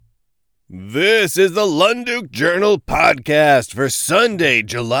This is the Lunduke Journal podcast for Sunday,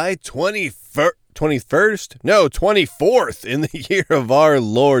 July 24th in the year of our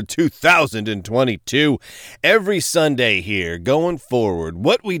Lord 2022. Every Sunday here, going forward,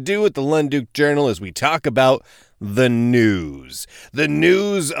 what we do at the Lunduke Journal is we talk about the news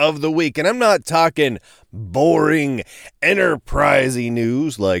of the week. And I'm not talking boring, enterprisey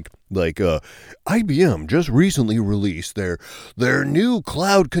news like IBM just recently released their new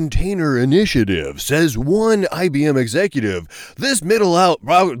cloud container initiative, says one IBM executive. This middle out,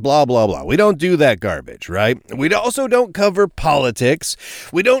 blah, blah, blah. We don't do that garbage, right? We also don't cover politics.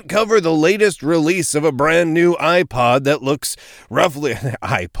 We don't cover the latest release of a brand new iPod that looks roughly...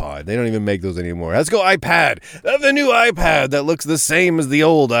 iPod, they don't even make those anymore. Let's go iPad. The new iPad that looks the same as the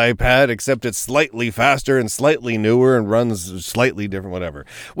old iPad, except it's slightly faster and slightly newer and runs slightly different, whatever.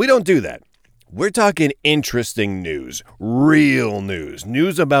 We don't do that. We're talking interesting news, real news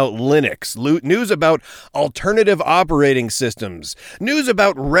about Linux, news about alternative operating systems, news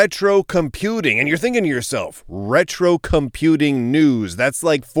about retro computing. And you're thinking to yourself, retro computing news, that's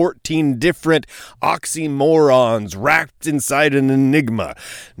like 14 different oxymorons wrapped inside an enigma.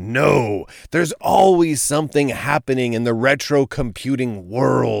 No, there's always something happening in the retro computing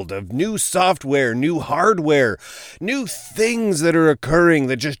world of new software, new hardware, new things that are occurring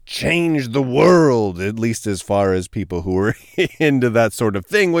that just change the world, at least as far as people who are into that sort of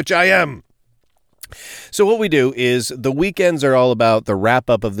thing, which I am. So what we do is the weekends are all about the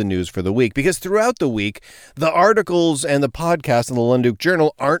wrap-up of the news for the week, because throughout the week, the articles and the podcasts in the Lunduke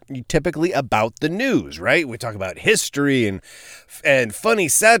Journal aren't typically about the news, right? We talk about history and funny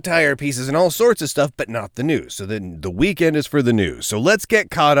satire pieces and all sorts of stuff, but not the news. So then the weekend is for the news. So let's get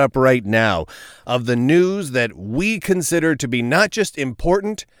caught up right now of the news that we consider to be not just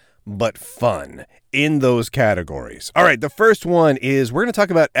important, but fun in those categories. All right, the first one is we're going to talk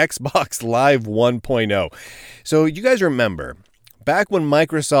about Xbox Live 1.0. So you guys remember, back when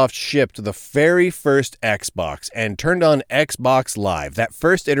Microsoft shipped the very first Xbox and turned on Xbox Live, that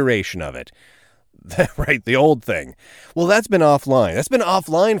first iteration of it, right, the old thing. Well, that's been offline. That's been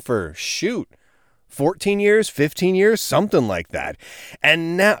offline for, 14 years, 15 years, something like that.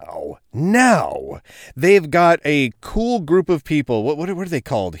 And now they've got a cool group of people. What are they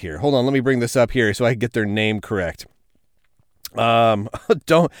called here? Hold on, let me bring this up here so I can get their name correct.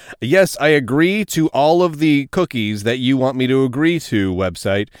 Yes, I agree to all of the cookies that you want me to agree to,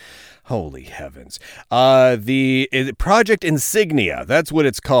 website. Holy heavens. Project Insignia, that's what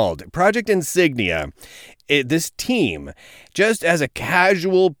it's called. Project Insignia. This team, just as a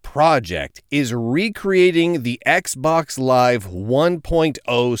casual project, is recreating the Xbox Live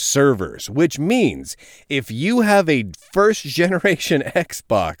 1.0 servers, which means if you have a first-generation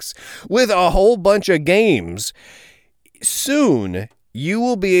Xbox with a whole bunch of games, soon you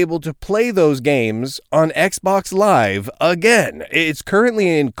will be able to play those games on Xbox Live again. It's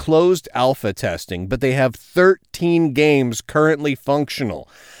currently in closed alpha testing, but they have 13 games currently functional.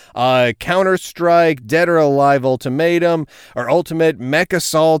 Counter-Strike, Dead or Alive Ultimatum, or Ultimate, Mech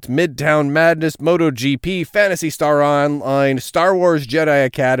Assault, Midtown Madness, MotoGP, Phantasy Star Online, Star Wars Jedi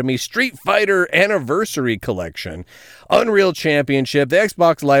Academy, Street Fighter Anniversary Collection, Unreal Championship, the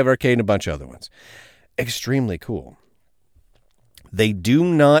Xbox Live Arcade, and a bunch of other ones. Extremely cool. They do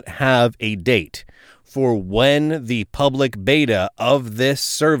not have a date for when the public beta of this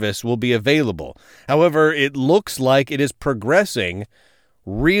service will be available. However, it looks like it is progressing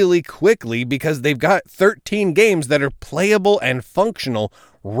really quickly because they've got 13 games that are playable and functional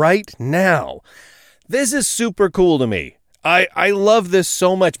right now. This is super cool to me. I love this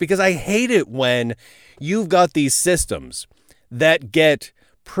so much because I hate it when you've got these systems that get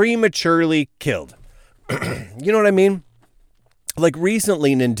prematurely killed. You know what I mean? Like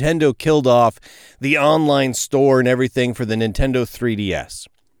recently, Nintendo killed off the online store and everything for the Nintendo 3DS.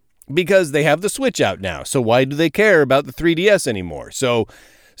 Because they have the Switch out now. So why do they care about the 3DS anymore? So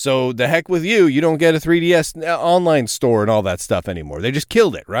the heck with you. You don't get a 3DS online store and all that stuff anymore. They just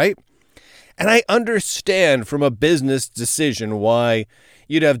killed it, right? And I understand from a business decision why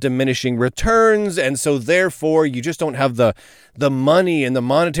you'd have diminishing returns. And so therefore you just don't have the money and the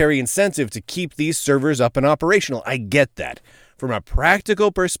monetary incentive to keep these servers up and operational. I get that. From a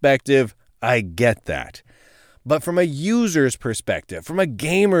practical perspective, I get that. But from a user's perspective, from a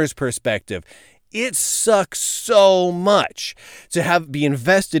gamer's perspective, it sucks so much to be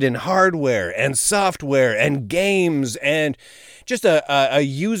invested in hardware and software and games and just a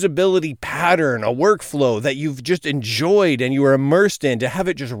usability pattern, a workflow that you've just enjoyed and you are immersed in. To have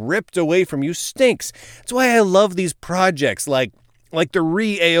it just ripped away from you stinks. That's why I love these projects like Like the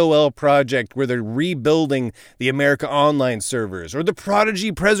re-AOL project where they're rebuilding the America Online servers, or the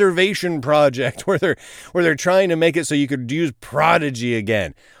Prodigy Preservation Project where they're trying to make it so you could use Prodigy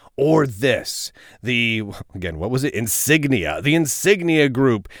again. Or this, what was it? Insignia. The Insignia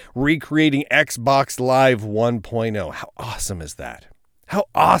Group recreating Xbox Live 1.0. How awesome is that? How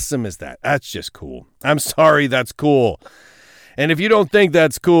awesome is that? That's just cool. I'm sorry, that's cool. And if you don't think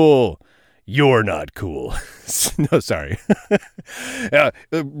that's cool, you're not cool. No, sorry.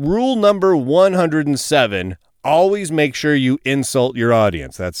 Rule number 107, always make sure you insult your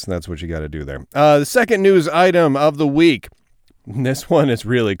audience. That's what you got to do there. The second news item of the week. This one is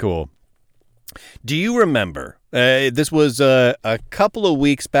really cool. Do you remember, this was a couple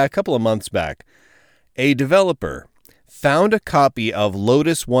of months back, a developer found a copy of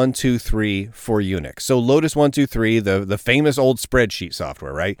Lotus 123 for Unix. So Lotus 123, the famous old spreadsheet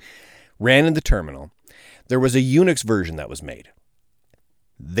software, right? Ran in the terminal. There was a Unix version that was made.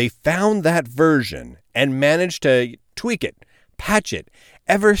 They found that version and managed to tweak it, patch it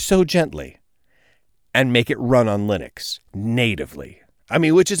ever so gently, and make it run on Linux natively. I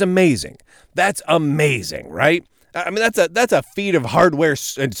mean, which is amazing. That's amazing, right? I mean, that's a feat of hardware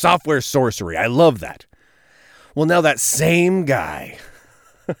and software sorcery. I love that. Well, now that same guy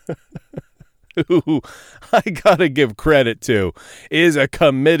who I gotta give credit to is a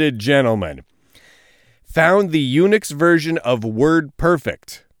committed gentleman, found the Unix version of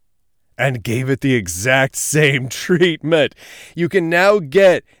WordPerfect and gave it the exact same treatment. You can now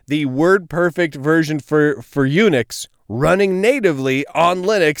get the WordPerfect version for Unix running natively on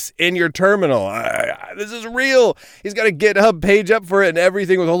Linux in your terminal. This is real. He's got a GitHub page up for it and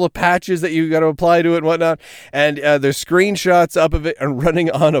everything with all the patches that you got to apply to it and whatnot. And there's screenshots up of it and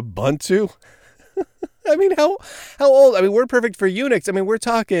running on Ubuntu. I mean, how old? I mean, WordPerfect for Unix. I mean, we're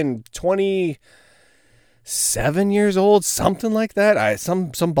talking 27 years old, something like that.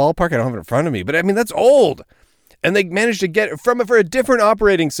 Some ballpark. I don't have it in front of me, but I mean, that's old. And they managed to get it for a different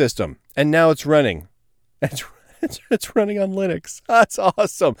operating system, and now it's running. It's running on Linux. That's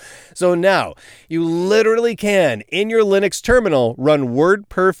awesome. So now you literally can, in your Linux terminal, run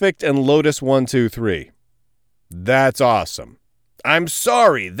WordPerfect and Lotus 123. That's awesome. I'm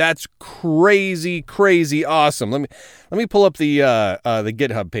sorry. That's crazy, crazy awesome. Let me pull up the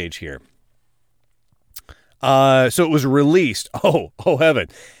GitHub page here. So it was released. Oh heaven.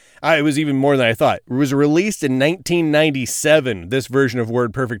 It was even more than I thought. It was released in 1997, this version of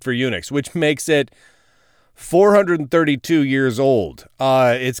WordPerfect for Unix, which makes it 432 years old.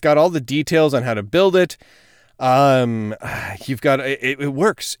 It's got all the details on how to build it. You've got it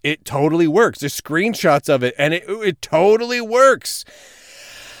works. It totally works. There's screenshots of it, and it totally works.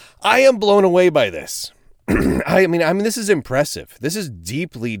 I am blown away by this. I mean, this is impressive. This is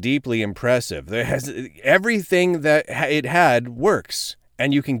deeply, deeply impressive. There has everything that it had works,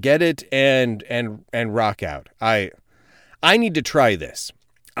 and you can get it and rock out. I need to try this.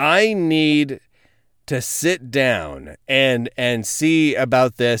 I need to sit down and see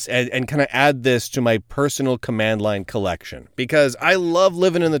about this and kind of add this to my personal command line collection, because I love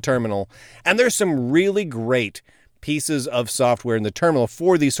living in the terminal, and there's some really great pieces of software in the terminal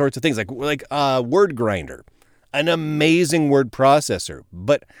for these sorts of things, like Word Grinder, an amazing word processor.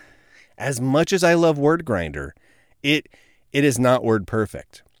 But as much as I love Word Grinder, it is not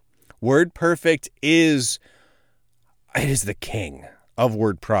WordPerfect. WordPerfect is the king of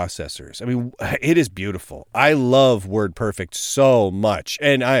word processors. I mean, it is beautiful. I love WordPerfect so much.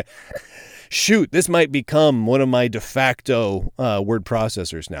 And this might become one of my de facto word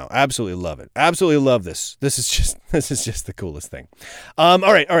processors now. Absolutely love it. Absolutely love this. This is just the coolest thing. All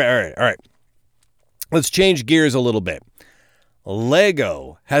right. Let's change gears a little bit.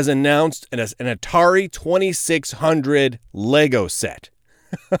 Lego has announced an Atari 2600 Lego set.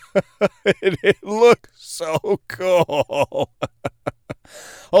 It looks so cool.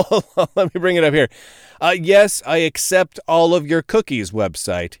 Hold on, let me bring it up here. Yes, I accept all of your cookies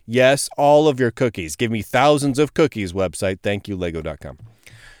website. Yes, all of your cookies. Give me thousands of cookies website. Thank you, Lego.com.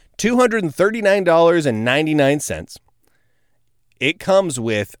 $239.99. It comes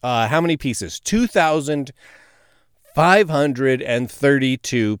with how many pieces?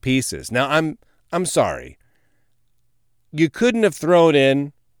 2,532 pieces. Now, I'm sorry. You couldn't have thrown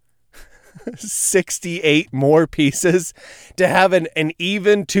in 68 more pieces to have an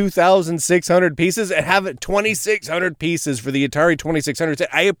even 2,600 pieces and have it 2,600 pieces for the Atari 2600 set.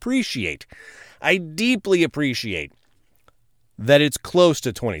 I deeply appreciate that it's close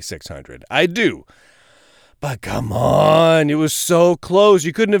to 2,600. I do. But come on, it was so close.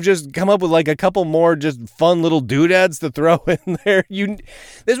 You couldn't have just come up with like a couple more just fun little doodads to throw in there.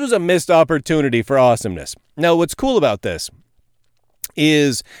 This was a missed opportunity for awesomeness. Now, what's cool about this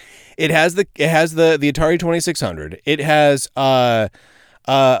is it has the Atari 2600. It has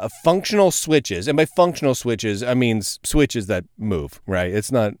functional switches, and by functional switches I mean switches that move. Right?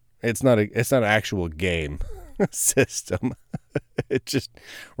 It's not an actual game system. It's just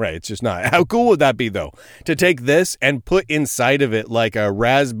not. How cool would that be though, to take this and put inside of it like a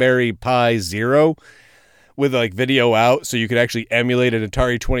Raspberry Pi Zero with like video out, so you could actually emulate an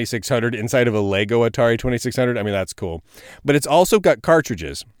Atari 2600 inside of a Lego Atari 2600. I mean, that's cool. But it's also got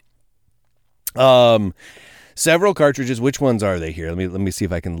cartridges. Several cartridges. Which ones are they here? Let me see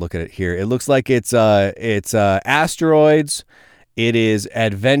if I can look at it here. It looks like it's Asteroids, it is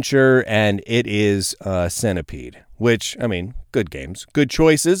Adventure, and it is Centipede. Which, I mean, good games, good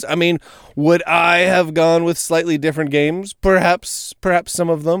choices. I mean, would I have gone with slightly different games? Perhaps some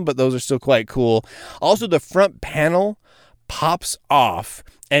of them, but those are still quite cool. Also, the front panel pops off,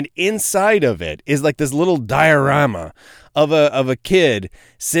 and inside of it is like this little diorama of a kid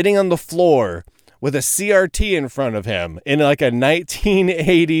sitting on the floor with a CRT in front of him in like a early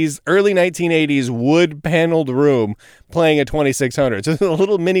 1980s wood paneled room playing a 2600. So there's a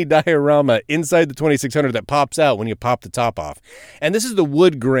little mini diorama inside the 2600 that pops out when you pop the top off. And this is the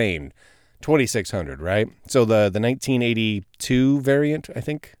wood grain 2600, right? So the 1982 variant, I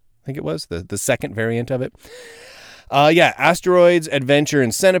think it was the second variant of it. Asteroids, Adventure,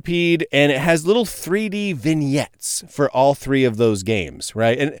 and Centipede, and it has little 3D vignettes for all three of those games,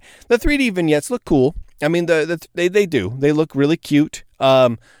 right? And the 3D vignettes look cool. I mean, they do. They look really cute,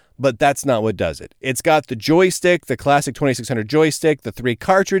 but that's not what does it. It's got the joystick, the classic 2600 joystick, the 3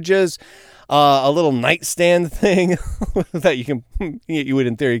 cartridges, a little nightstand thing that you would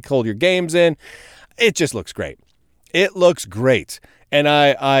in theory hold your games in. It just looks great. It looks great. And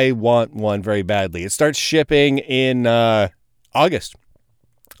I want one very badly. It starts shipping in August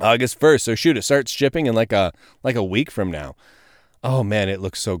 1st. So shoot, it starts shipping in like a week from now. Oh man, it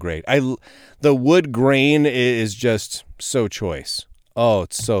looks so great. The wood grain is just so choice. Oh,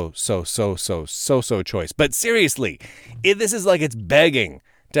 it's so choice. But seriously, this is like it's begging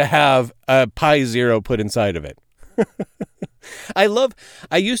to have a Pi Zero put inside of it.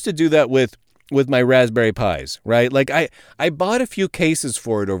 I used to do that with my Raspberry Pis, right? Like I bought a few cases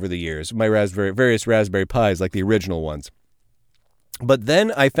for it over the years, various Raspberry Pis, like the original ones. But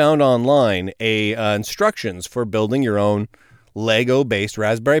then I found online instructions for building your own Lego-based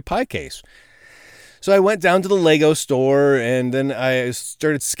Raspberry Pi case. So I went down to the Lego store, and then I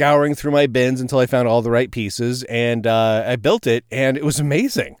started scouring through my bins until I found all the right pieces, and I built it, and it was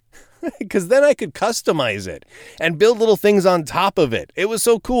amazing. Because then I could customize it and build little things on top of it. It was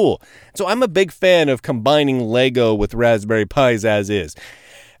so cool. So I'm a big fan of combining Lego with Raspberry Pis as is.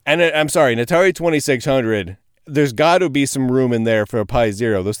 And I'm sorry, an Atari 2600, there's got to be some room in there for a Pi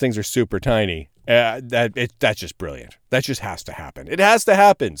Zero. Those things are super tiny. That's just brilliant. That just has to happen. It has to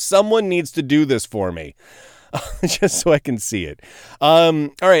happen. Someone needs to do this for me. Just so I can see it. All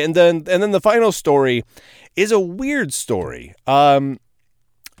right, and then the final story is a weird story.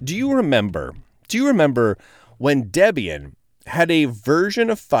 Do you remember when Debian had a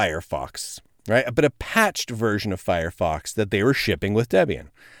version of Firefox, right? But a patched version of Firefox that they were shipping with Debian.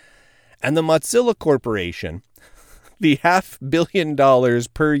 And the Mozilla Corporation, the $500 million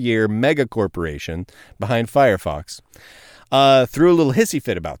per year mega corporation behind Firefox, threw a little hissy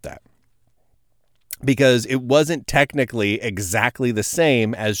fit about that. Because it wasn't technically exactly the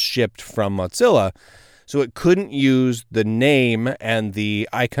same as shipped from Mozilla. So it couldn't use the name and the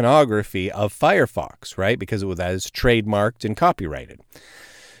iconography of Firefox, right? Because that is trademarked and copyrighted.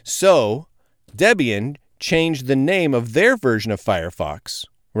 So Debian changed the name of their version of Firefox,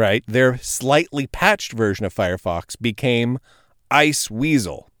 right? Their slightly patched version of Firefox became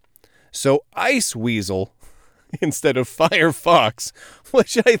Iceweasel. So Iceweasel instead of Firefox,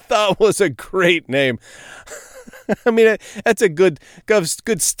 which I thought was a great name. I mean, that's a good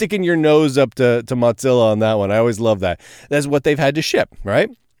sticking your nose up to Mozilla on that one. I always love that. That's what they've had to ship, right?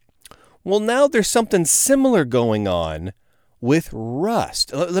 Well, now there's something similar going on with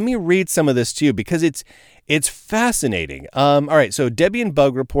Rust. Let me read some of this to you because it's fascinating. All right, so Debian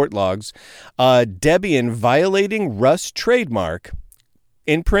bug report logs. Debian violating Rust trademark,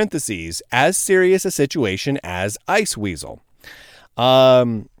 in parentheses, as serious a situation as Iceweasel.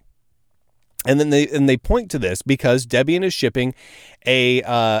 And then they point to this because Debian is shipping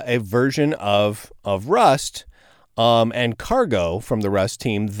a version of Rust and cargo from the Rust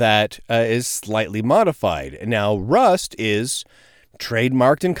team that is slightly modified. Now, Rust is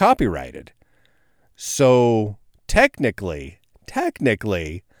trademarked and copyrighted. So technically,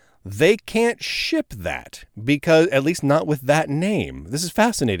 they can't ship that because, at least not with that name. This is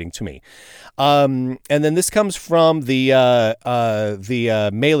fascinating to me. And then this comes from the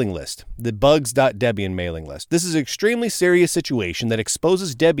mailing list, the bugs.debian mailing list. This is an extremely serious situation that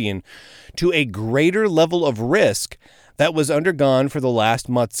exposes Debian to a greater level of risk that was undergone for the last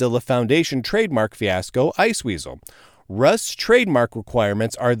Mozilla Foundation trademark fiasco, Iceweasel. Rust's trademark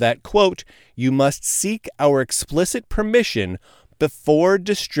requirements are that, quote, you must seek our explicit permission before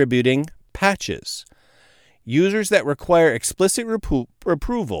distributing patches. Users that require explicit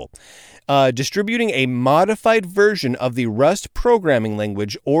approval, distributing a modified version of the Rust programming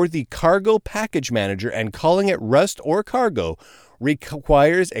language or the Cargo package manager and calling it Rust or Cargo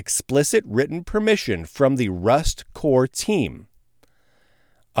requires explicit written permission from the Rust core team.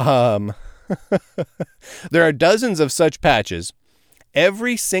 There are dozens of such patches.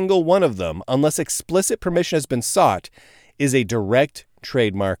 Every single one of them, unless explicit permission has been sought, is a direct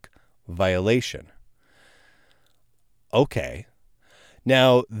trademark violation. Okay.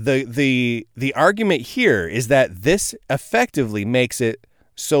 Now, the argument here is that this effectively makes it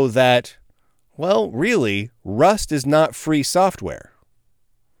so that, well, really, Rust is not free software.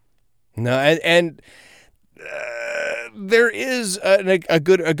 No, and there is a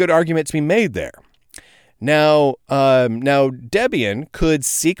good argument to be made there. Now, Debian could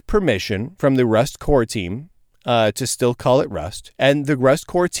seek permission from the Rust core team to still call it Rust, and the Rust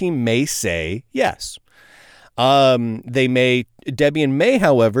core team may say yes. Debian may,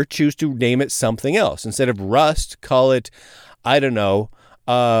 however, choose to name it something else. Instead of Rust, call it, I don't know,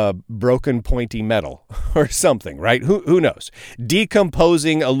 broken pointy metal or something, right? Who knows?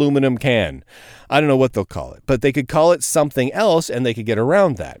 Decomposing aluminum can. I don't know what they'll call it, but they could call it something else and they could get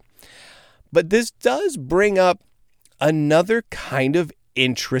around that. But this does bring up another kind of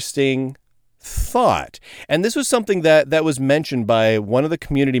interesting thought. And this was something that was mentioned by one of the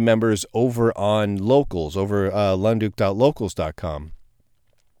community members over on Locals, over lunduke.locals.com.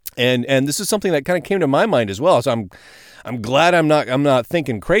 And this is something that kind of came to my mind as well. So I'm glad I'm not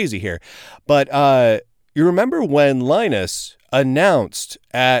thinking crazy here. But you remember when Linus announced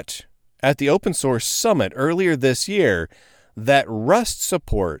at the Open Source Summit earlier this year that Rust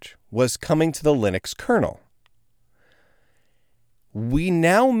support was coming to the Linux kernel? We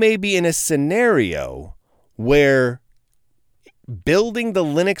now may be in a scenario where building the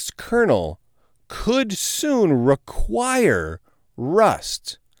Linux kernel could soon require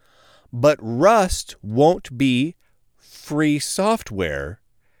Rust, but Rust won't be free software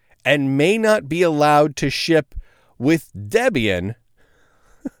and may not be allowed to ship with Debian,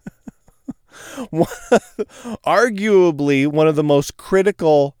 arguably one of the most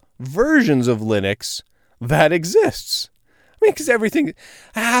critical versions of Linux that exists. I mean, because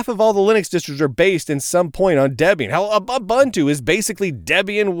half of all the Linux distros are based in some point on Debian. Hell, Ubuntu is basically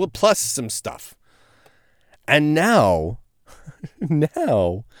Debian plus some stuff. And now,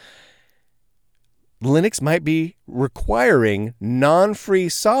 Linux might be requiring non-free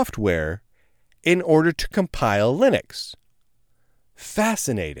software in order to compile Linux.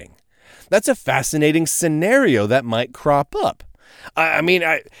 Fascinating. That's a fascinating scenario that might crop up. I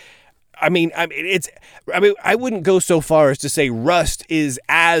wouldn't go so far as to say Rust is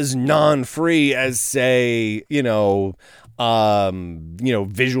as non-free as, say, Visual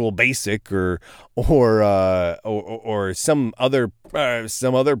Basic or some other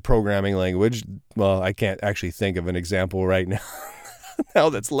programming language. Well, I can't actually think of an example right now. Now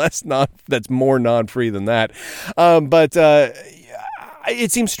that's more non-free than that. But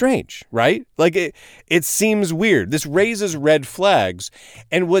it seems strange, right? Like it seems weird. This raises red flags,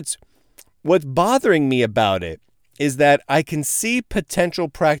 and what's bothering me about it is that I can see potential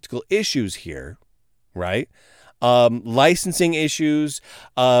practical issues here, right? Licensing issues,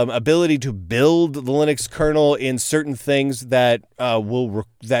 ability to build the Linux kernel in certain things that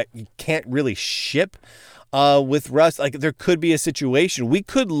that you can't really ship with Rust. Like there could be a situation. We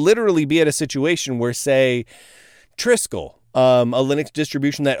could literally be at a situation where, say, Triskel, a Linux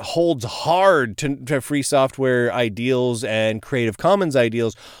distribution that holds hard to free software ideals and Creative Commons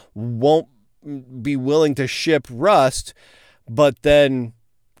ideals, won't be willing to ship Rust, but then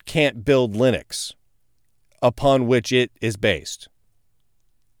can't build Linux upon which it is based,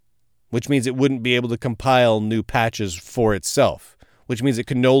 which means it wouldn't be able to compile new patches for itself, which means it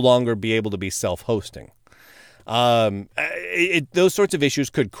could no longer be able to be self-hosting. Those sorts of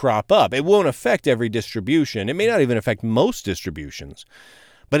issues could crop up. It won't affect every distribution. It may not even affect most distributions,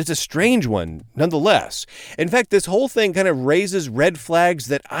 but it's a strange one nonetheless. In fact, this whole thing kind of raises red flags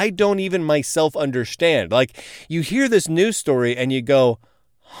that I don't even myself understand. Like, you hear this news story and you go,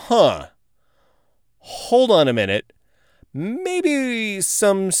 hold on a minute. maybe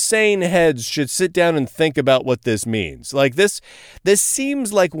some sane heads should sit down and think about what this means. Like this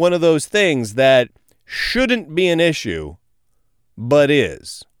seems like one of those things that shouldn't be an issue, but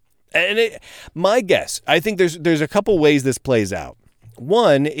is. And my guess, I think there's a couple ways this plays out.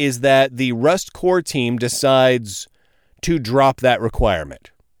 One is that the Rust core team decides to drop that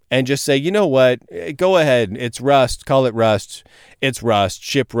requirement and just say, you know what, go ahead. It's Rust. Call it Rust. It's Rust.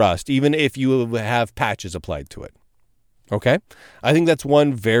 Ship Rust, even if you have patches applied to it. Okay? I think that's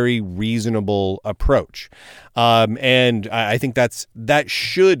one very reasonable approach. And I think that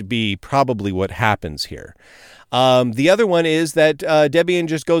should be probably what happens here. The other one is that Debian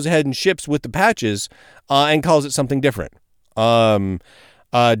just goes ahead and ships with the patches and calls it something different.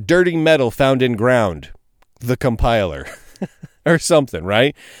 Dirty metal found in ground, the compiler, or something,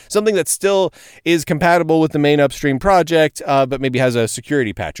 right? Something that still is compatible with the main upstream project, but maybe has a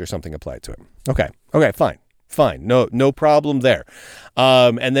security patch or something applied to it. Okay, fine. No problem there.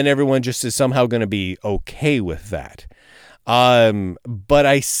 And then everyone just is somehow going to be okay with that. But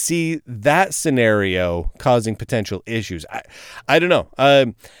I see that scenario causing potential issues. I don't know.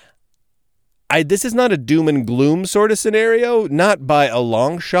 This is not a doom and gloom sort of scenario, not by a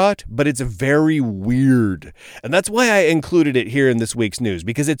long shot, but it's very weird. And that's why I included it here in this week's news,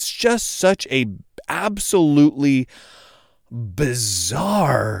 because it's just such a absolutely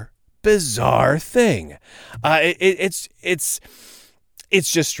bizarre thing. It's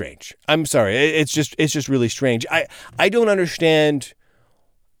just strange. I'm sorry. It's just really strange. I don't understand.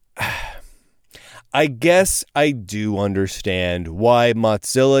 I guess I do understand why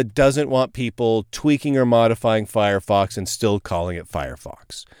Mozilla doesn't want people tweaking or modifying Firefox and still calling it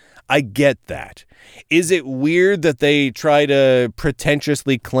Firefox. I get that. Is it weird that they try to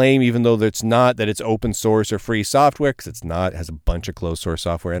pretentiously claim, even though it's not, that it's open source or free software? Because it's not. It has a bunch of closed source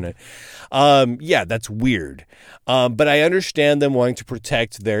software in it. Yeah, that's weird. But I understand them wanting to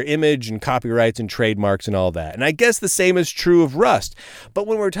protect their image and copyrights and trademarks and all that. And I guess the same is true of Rust. But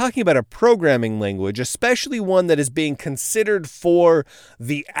when we're talking about a programming language, especially one that is being considered for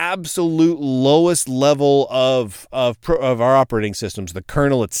the absolute lowest level of our operating systems, the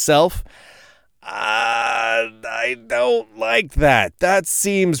kernel itself, I don't like that. That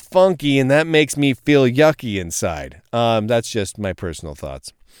seems funky, and that makes me feel yucky inside. That's just my personal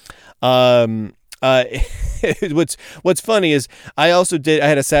thoughts. What's funny is I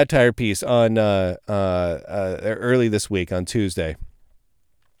had a satire piece on early this week on Tuesday.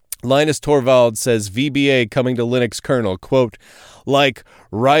 Linus Torvald says VBA coming to Linux kernel, quote, like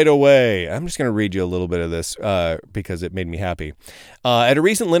right away. I'm just going to read you a little bit of this because it made me happy. At a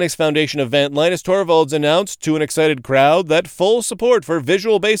recent Linux Foundation event, Linus Torvalds announced to an excited crowd that full support for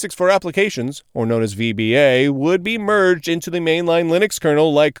Visual Basics for Applications, or known as VBA, would be merged into the mainline Linux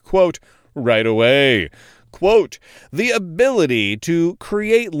kernel like, quote, right away. Quote, the ability to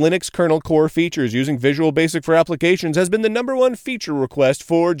create Linux kernel core features using Visual Basic for Applications has been the number one feature request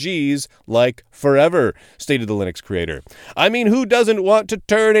for G's like forever, stated the Linux creator. I mean, who doesn't want to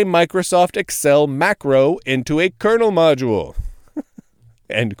turn a Microsoft Excel macro into a kernel module?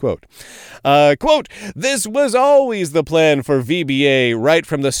 End quote. Quote, this was always the plan for VBA right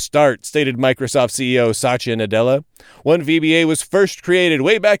from the start, stated Microsoft CEO Satya Nadella. When VBA was first created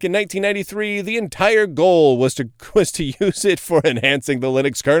way back in 1993, the entire goal was to use it for enhancing the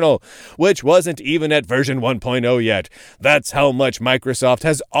Linux kernel, which wasn't even at version 1.0 yet. That's how much Microsoft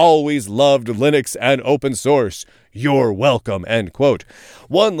has always loved Linux and open source. You're welcome, end quote.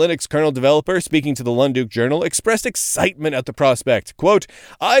 One Linux kernel developer, speaking to the Lunduke Journal, expressed excitement at the prospect. Quote,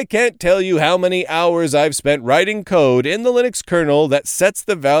 I can't tell you how many hours I've spent writing code in the Linux kernel that sets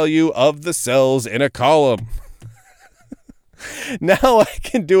the value of the cells in a column. Now I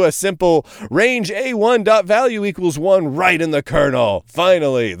can do a simple range A1.value equals 1 right in the kernel.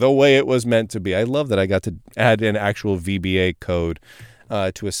 Finally, the way it was meant to be. I love that I got to add in actual VBA code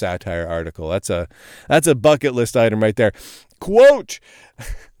to a satire article. That's a bucket list item right there. Quote,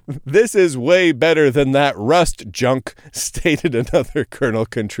 this is way better than that Rust junk, stated another kernel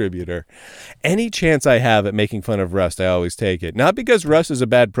contributor. Any chance I have at making fun of Rust, I always take it. Not because Rust is a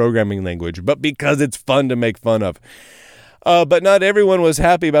bad programming language, but because it's fun to make fun of. But not everyone was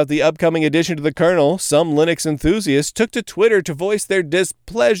happy about the upcoming addition to the kernel. Some Linux enthusiasts took to Twitter to voice their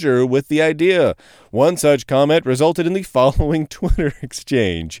displeasure with the idea. One such comment resulted in the following Twitter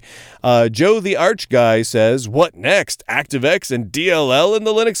exchange. Joe the Arch Guy says, "What next? ActiveX and DLL in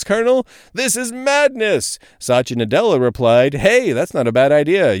the Linux kernel? This is madness." Satya Nadella replied, "Hey, that's not a bad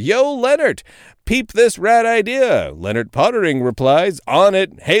idea. Yo, Leonard, peep this rad idea." Leonard Pottering replies, "On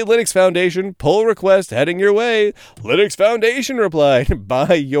it. Hey, Linux Foundation, pull request heading your way." Linux Foundation replied,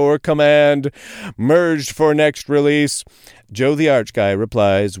 "By your command. Merged for next release." Joe the Arch Guy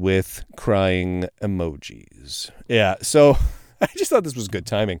replies with crying emojis. Yeah, so I just thought this was good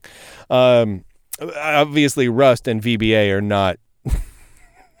timing. Obviously, Rust and VBA are not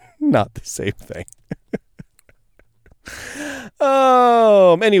the same thing.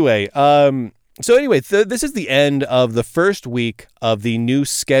 Anyway, this is the end of the first week of the new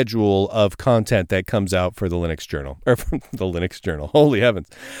schedule of content that comes out for the Linux Journal, or from the Linux Journal. Holy heavens.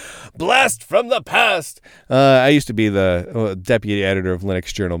 Blast from the past. I used to be the deputy editor of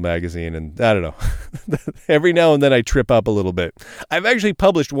Linux Journal magazine, and I don't know. Every now and then I trip up a little bit. I've actually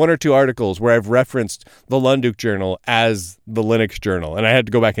published 1 or 2 articles where I've referenced the Lunduke Journal as the Linux Journal, and I had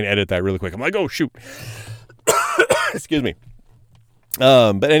to go back and edit that really quick. I'm like, oh, shoot. Excuse me.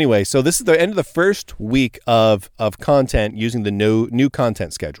 But anyway, so this is the end of the first week of content using the new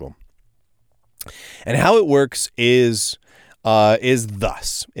content schedule. And how it works is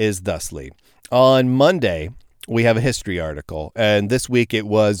thusly. On Monday, we have a history article, and this week it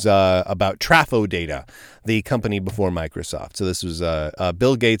was about Trafo Data, the company before Microsoft. So this was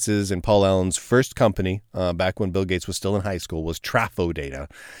Bill Gates's and Paul Allen's first company, back when Bill Gates was still in high school, was Trafo Data.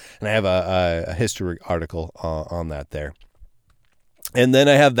 And I have a history article on that there. And then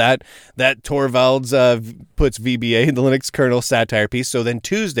I have that Torvalds puts VBA in the Linux kernel satire piece. So then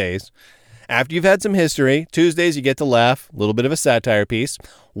Tuesdays, after you've had some history, Tuesdays you get to laugh, a little bit of a satire piece.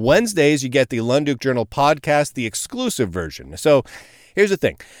 Wednesdays you get the Lunduke Journal podcast, the exclusive version. So here's the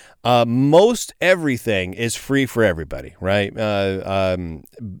thing. Most everything is free for everybody, right?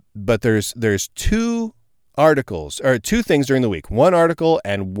 But there's 2 articles, or 2 things during the week. 1 article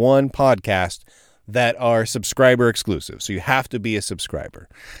and 1 podcast that are subscriber exclusive. So you have to be a subscriber.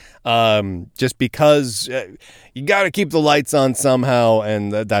 Just because you got to keep the lights on somehow,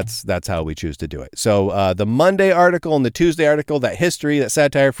 and that's how we choose to do it. So the Monday article and the Tuesday article, that history, that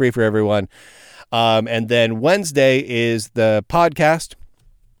satire, free for everyone. And then Wednesday is the podcast.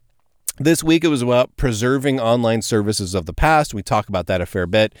 This week it was about preserving online services of the past. We talk about that a fair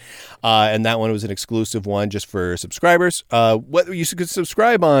bit. And that one was an exclusive one just for subscribers. Whether you could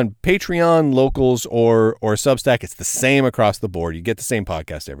subscribe on Patreon, Locals, or Substack, it's the same across the board. You get the same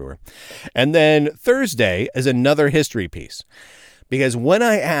podcast everywhere. And then Thursday is another history piece. Because when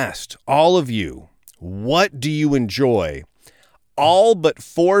I asked all of you, what do you enjoy? All but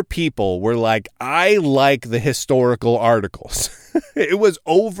 4 people were like, I like the historical articles. It was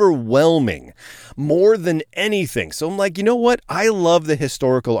overwhelming, more than anything. So I'm like, you know what? I love the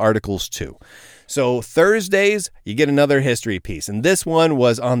historical articles too. So Thursdays, you get another history piece. And this one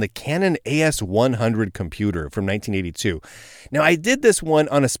was on the Canon AS100 computer from 1982. Now, I did this one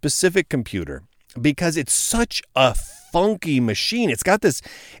on a specific computer because it's such a funky machine. It's got this,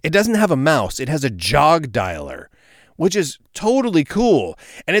 it doesn't have a mouse. It has a jog dialer, which is totally cool.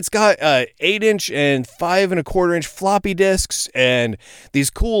 And it's got 8-inch and 5 1/4-inch floppy disks and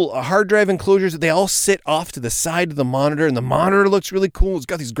these cool hard drive enclosures that they all sit off to the side of the monitor. And the monitor looks really cool. It's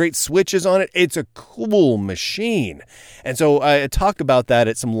got these great switches on it. It's a cool machine. And so I talk about that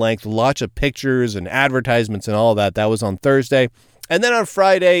at some length, lots of pictures and advertisements and all that. That was on Thursday. And then on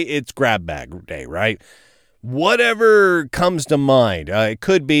Friday, it's grab bag day, right? Whatever comes to mind. It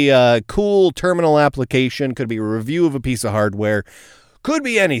could be a cool terminal application, could be a review of a piece of hardware, could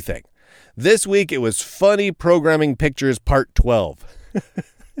be anything. This week, it was Funny Programming Pictures Part 12.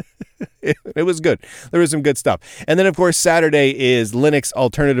 It was good. There was some good stuff. And then, of course, Saturday is Linux,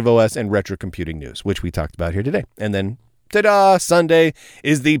 Alternative OS, and Retro Computing News, which we talked about here today. And then, ta-da, Sunday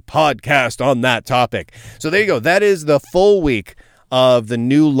is the podcast on that topic. So there you go. That is the full week of the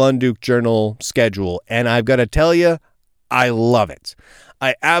new Lunduke Journal schedule. And I've got to tell you, I love it.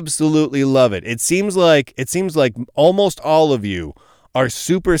 I absolutely love it. It seems like almost all of you are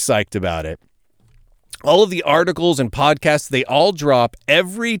super psyched about it. All of the articles and podcasts, they all drop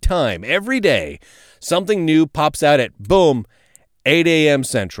every time, every day. Something new pops out at, boom, 8 a.m.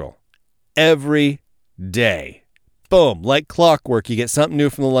 Central. Every day. Boom, like clockwork, you get something new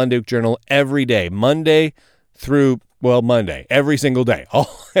from the Lunduke Journal every day, Monday through Monday, every single day,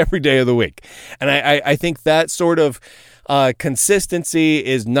 every day of the week. And I think that sort of consistency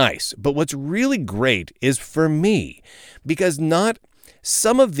is nice. But what's really great is for me, because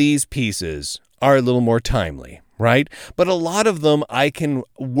some of these pieces are a little more timely, right? But a lot of them I can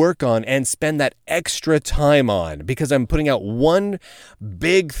work on and spend that extra time on because I'm putting out one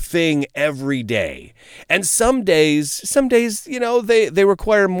big thing every day. And some days, they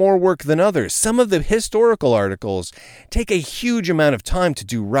require more work than others. Some of the historical articles take a huge amount of time to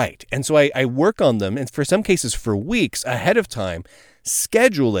do right. And so I work on them, and for some cases for weeks ahead of time,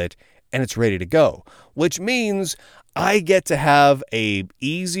 schedule it, and it's ready to go, which means I get to have a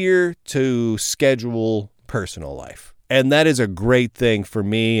easier to schedule personal life. And that is a great thing for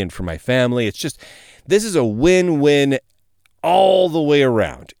me and for my family. This is a win-win all the way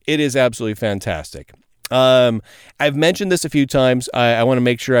around. It is absolutely fantastic. I've mentioned this a few times. I want to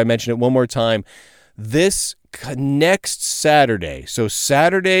make sure I mention it one more time. This next Saturday, so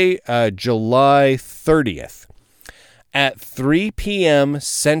Saturday, July 30th at 3 p.m.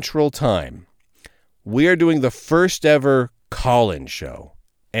 Central Time, we are doing the first ever call-in show.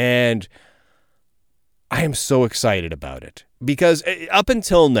 And I am so excited about it because up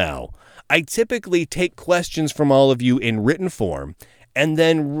until now, I typically take questions from all of you in written form and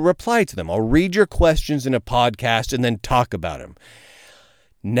then reply to them. I'll read your questions in a podcast and then talk about them.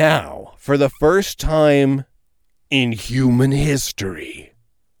 Now, for the first time in human history,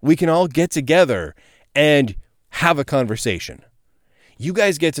 we can all get together and have a conversation. You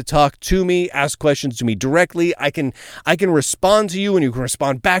guys get to talk to me, ask questions to me directly. I can respond to you and you can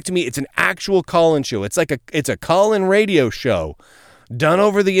respond back to me. It's an actual call-in show. It's a call-in radio show done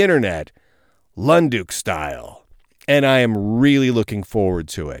over the internet, Lunduke style. And I am really looking forward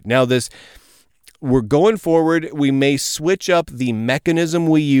to it. Now we're going forward. We may switch up the mechanism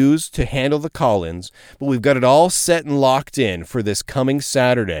we use to handle the call-ins, but we've got it all set and locked in for this coming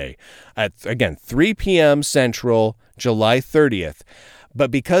Saturday at, again, 3 p.m. Central, July 30th. But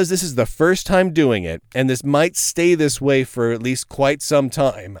because this is the first time doing it, and this might stay this way for at least quite some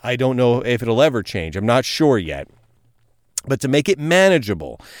time, I don't know if it'll ever change. I'm not sure yet. But to make it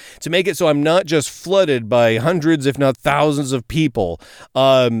manageable, to make it so I'm not just flooded by hundreds, if not thousands of people,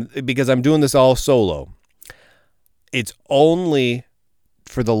 because I'm doing this all solo, it's only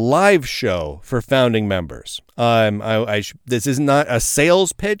for the live show for founding members. This is not a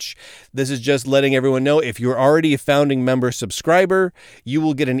sales pitch. This is just letting everyone know if you're already a founding member subscriber, you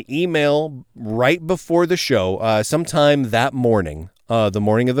will get an email right before the show, sometime that morning, the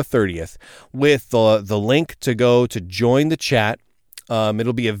morning of the 30th, with the link to go to join the chat.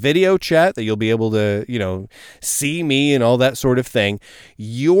 It'll be a video chat that you'll be able to, see me and all that sort of thing.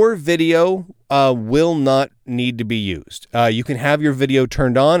 Your video will not need to be used. You can have your video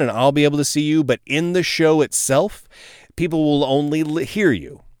turned on and I'll be able to see you, but in the show itself, people will only hear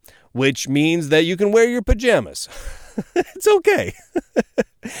you, which means that you can wear your pajamas. It's okay.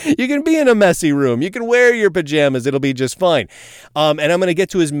 You can be in a messy room. You can wear your pajamas. It'll be just fine. And I'm going to get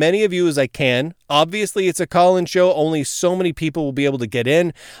to as many of you as I can. Obviously, it's a call-in show. Only so many people will be able to get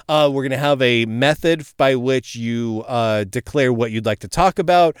in. We're going to have a method by which you declare what you'd like to talk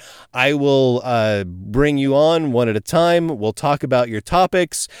about. I will bring you on one at a time. We'll talk about your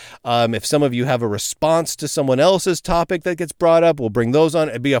topics. If some of you have a response to someone else's topic that gets brought up, we'll bring those on.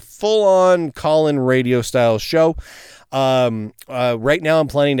 It'd be a full-on call-in radio style show. Right now I'm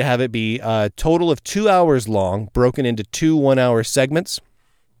planning to have it be a total of 2 hours long, broken into 2 1-hour segments.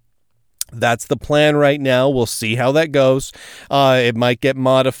 That's the plan right now. We'll see how that goes. It might get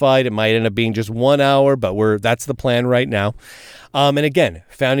modified. It might end up being just 1 hour, but that's the plan right now. And again,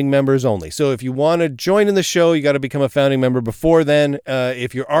 founding members only. So if you want to join in the show, you got to become a founding member before then.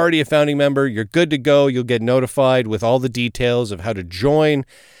 If you're already a founding member, you're good to go. You'll get notified with all the details of how to join.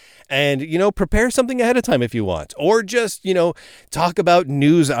 And, prepare something ahead of time if you want. Or just, talk about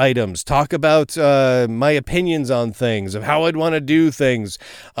news items. Talk about my opinions on things, of how I'd want to do things.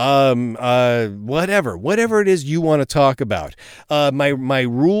 Whatever it is you want to talk about. My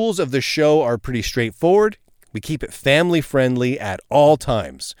rules of the show are pretty straightforward. We keep it family friendly at all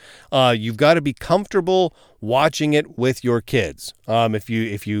times. You've got to be comfortable watching it with your kids. If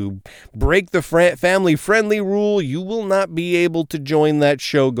you break the family friendly rule, you will not be able to join that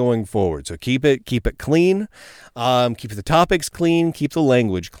show going forward. So keep it clean. Keep the topics clean. Keep the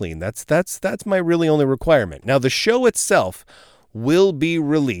language clean. That's my really only requirement. Now the show itself will be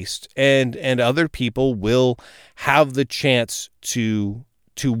released, and other people will have the chance to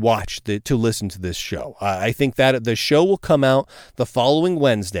listen to this show. I think that the show will come out the following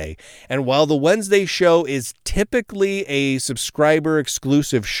Wednesday. And while the Wednesday show is typically a subscriber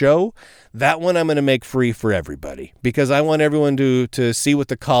exclusive show, that one I'm going to make free for everybody because I want everyone to see what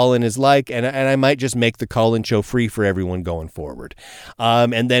the call-in is like. And I might just make the call-in show free for everyone going forward.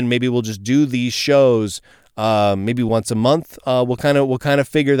 And then maybe we'll just do these shows maybe once a month. We'll kind of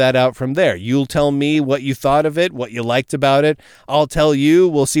figure that out from there. You'll tell me what you thought of it, what you liked about it. I'll tell you.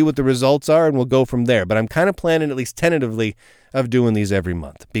 We'll see what the results are, and we'll go from there. But I'm kind of planning, at least tentatively, of doing these every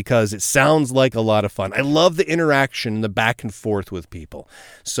month because it sounds like a lot of fun. I love the interaction, the back and forth with people.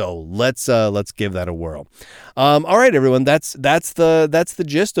 So let's give that a whirl. All right, everyone. That's the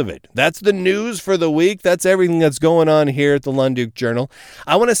gist of it. That's the news for the week. That's everything that's going on here at the Lunduke Journal.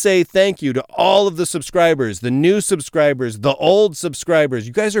 I want to say thank you to all of the subscribers, the new subscribers, the old subscribers.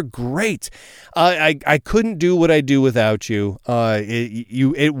 You guys are great. I couldn't do what I do without you.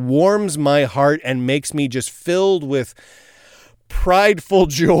 It warms my heart and makes me just filled with prideful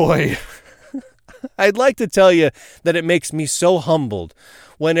joy. I'd like to tell you that it makes me so humbled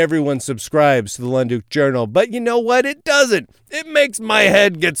when everyone subscribes to the Lunduke Journal, but you know what? It doesn't. It makes my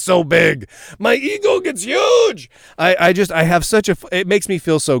head get so big. My ego gets huge. I have it makes me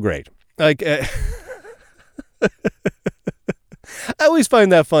feel so great. Like, I always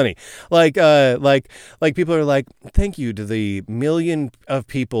find that funny. Like people are like, thank you to the million of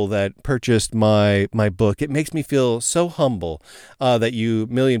people that purchased my book. It makes me feel so humble that you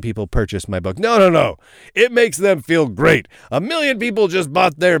million people purchased my book. No. It makes them feel great. 1 million people just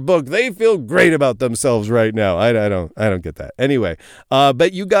bought their book. They feel great about themselves right now. I don't get that. Anyway,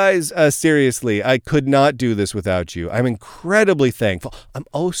 but you guys, seriously, I could not do this without you. I'm incredibly thankful. I'm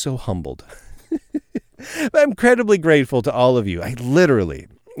oh so humbled. I'm incredibly grateful to all of you. I literally,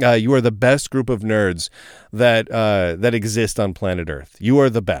 you are the best group of nerds that exist on planet Earth. You are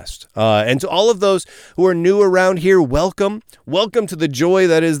the best. And to all of those who are new around here, welcome. Welcome to the joy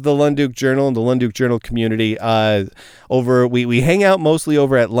that is the Lunduke Journal and the Lunduke Journal community. We hang out mostly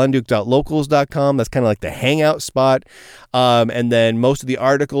over at lunduke.locals.com. That's kind of like the hangout spot. And then most of the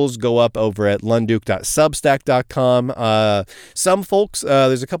articles go up over at lunduke.substack.com. Some folks,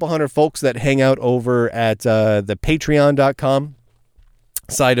 there's a couple hundred folks that hang out over at the patreon.com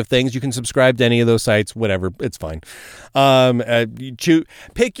side of things. You can subscribe to any of those sites, whatever, it's fine.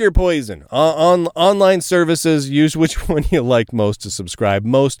 Pick your poison. Online services, use which one you like most to subscribe.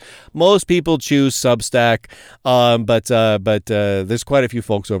 Most people choose Substack, but there's quite a few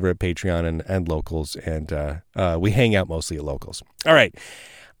folks over at Patreon and Locals, and we hang out mostly at Locals. All right.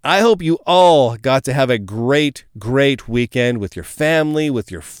 I hope you all got to have a great, great weekend with your family,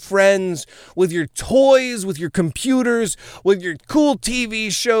 with your friends, with your toys, with your computers, with your cool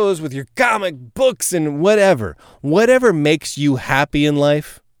TV shows, with your comic books, and whatever makes you happy in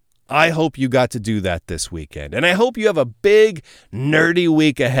life. I hope you got to do that this weekend. And I hope you have a big, nerdy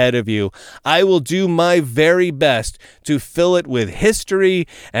week ahead of you. I will do my very best to fill it with history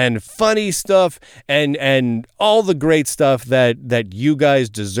and funny stuff and all the great stuff that you guys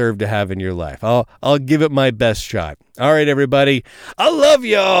deserve to have in your life. I'll give it my best shot. All right, everybody. I love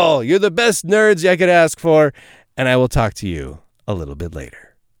y'all. You're the best nerds I could ask for. And I will talk to you a little bit later.